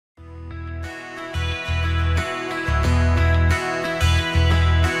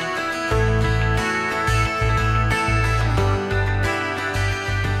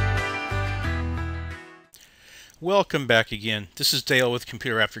Welcome back again. This is Dale with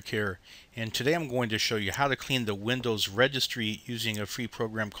Computer Aftercare, and today I'm going to show you how to clean the Windows registry using a free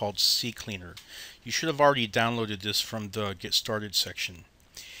program called CCleaner. You should have already downloaded this from the Get Started section.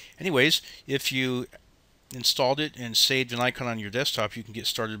 Anyways, if you installed it and saved an icon on your desktop, you can get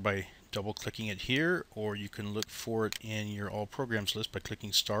started by double-clicking it here, or you can look for it in your All Programs list by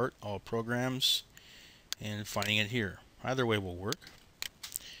clicking Start, All Programs, and finding it here. Either way will work.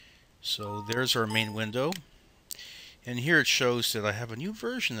 So there's our main window. And here it shows that I have a new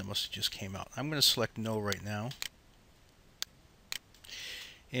version that must have just came out. I'm going to select No right now.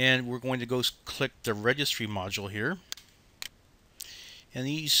 And we're going to go click the Registry module here. And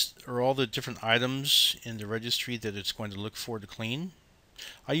these are all the different items in the registry that it's going to look for to clean.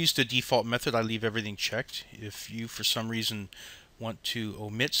 I use the default method. I leave everything checked. If you, for some reason, want to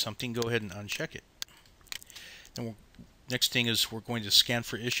omit something, go ahead and uncheck it. And next thing is we're going to scan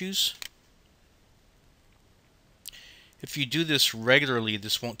for issues. If you do this regularly,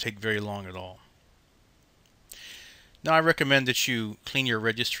 this won't take very long at all. Now I recommend that you clean your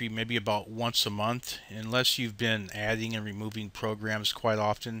registry maybe about once a month, unless you've been adding and removing programs quite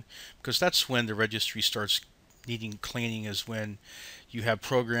often, because that's when the registry starts needing cleaning, is when you have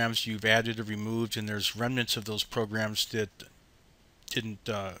programs you've added or removed and there's remnants of those programs that didn't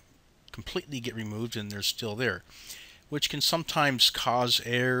completely get removed and they're still there, which can sometimes cause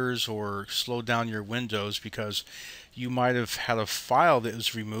errors or slow down your Windows, because you might have had a file that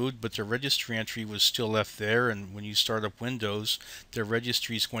was removed but the registry entry was still left there, and when you start up Windows, the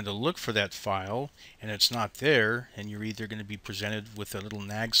registry is going to look for that file and it's not there, and you're either going to be presented with a little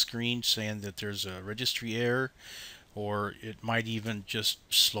nag screen saying that there's a registry error, or it might even just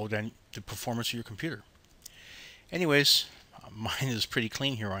slow down the performance of your computer. Anyways, mine is pretty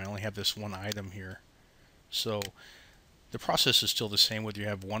clean here. I only have this one item here. So the process is still the same whether you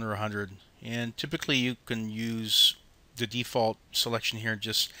have 1 or 100, and typically you can use the default selection here and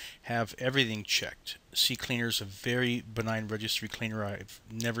just have everything checked. CCleaner is a very benign registry cleaner. I've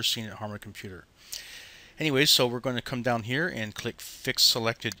never seen it harm a computer. Anyway, so we're going to come down here and click Fix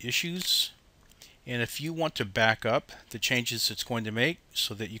Selected Issues. And if you want to back up the changes it's going to make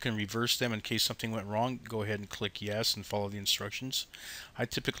so that you can reverse them in case something went wrong, go ahead and click Yes and follow the instructions. I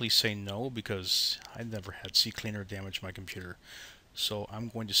typically say no because I never had CCleaner damage my computer. So I'm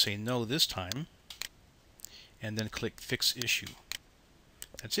going to say no this time and then click Fix Issue.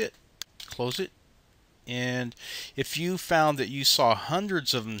 That's it. Close it. And if you found that you saw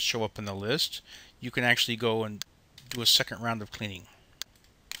hundreds of them show up in the list, you can actually go and do a second round of cleaning.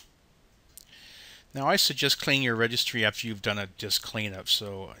 Now I suggest cleaning your registry after you've done a disk cleanup.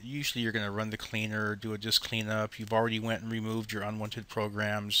 So usually you're going to run the cleaner, do a disk cleanup. You've already went and removed your unwanted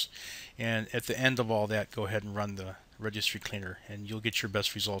programs, and at the end of all that, go ahead and run the registry cleaner and you'll get your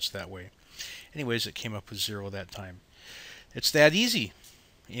best results that way. Anyways, it came up with 0 that time. It's that easy.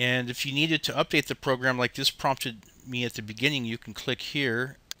 And if you needed to update the program like this prompted me at the beginning, you can click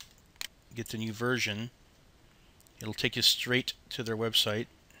here, get the new version. It'll take you straight to their website.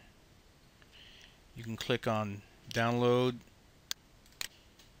 You can click on download.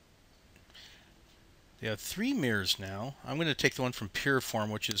 They have 3 mirrors now. I'm going to take the one from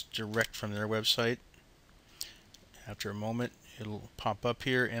Puriform, which is direct from their website. After a moment, it'll pop up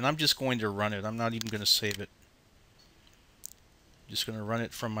here, and I'm just going to run it. I'm not even going to save it. I'm just going to run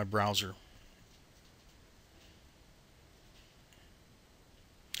it from my browser.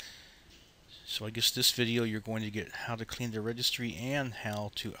 So I guess this video you're going to get how to clean the registry and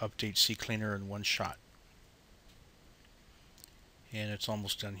how to update CCleaner in one shot. And it's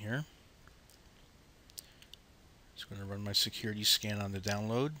almost done here. Just going to run my security scan on the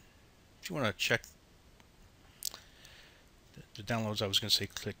download. If you want to check the downloads, I was going to say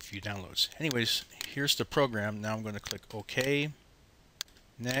click View Downloads. Anyways, here's the program. Now I'm going to click OK.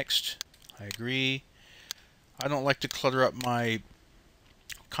 Next. I agree. I don't like to clutter up my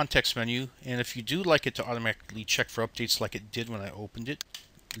context menu, and if you do like it to automatically check for updates like it did when I opened it,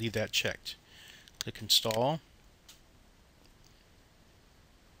 leave that checked. Click Install.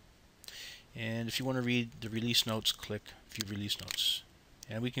 And if you want to read the release notes, click View Release Notes.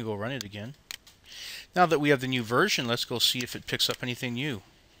 And we can go run it again. Now that we have the new version, let's go see if it picks up anything new.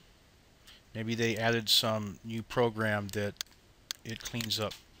 Maybe they added some new program that it cleans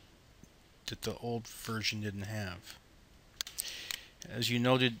up that the old version didn't have. As you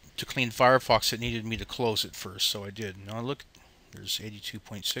noted, to clean Firefox, it needed me to close it first, so I did. Now look, there's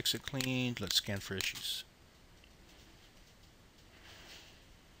 82.6 it cleaned. Let's scan for issues.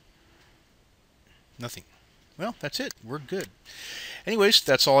 Nothing. Well, that's it. We're good. Anyways,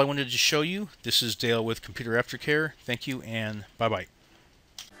 that's all I wanted to show you. This is Dale with Computer Aftercare. Thank you, and bye-bye.